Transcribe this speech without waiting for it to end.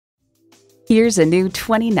Here's a new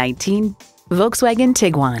 2019 Volkswagen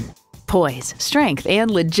Tiguan. Poise, strength,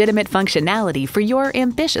 and legitimate functionality for your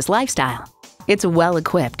ambitious lifestyle. It's well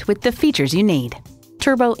equipped with the features you need.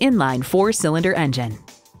 Turbo inline 4-cylinder engine,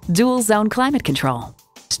 dual zone climate control,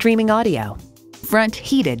 streaming audio, front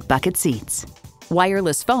heated bucket seats,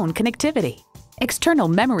 wireless phone connectivity, external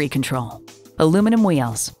memory control, aluminum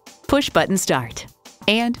wheels, push button start,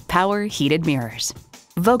 and power heated mirrors.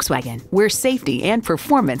 Volkswagen, where safety and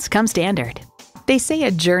performance come standard. They say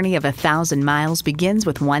a journey of 1,000 miles begins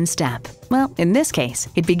with one step. Well, in this case,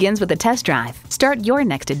 it begins with a test drive. Start your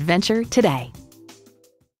next adventure today.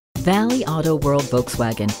 Valley Auto World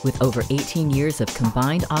Volkswagen. With over 18 years of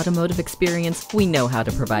combined automotive experience, we know how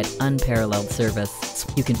to provide unparalleled service.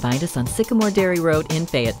 You can find us on Sycamore Dairy Road in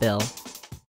Fayetteville.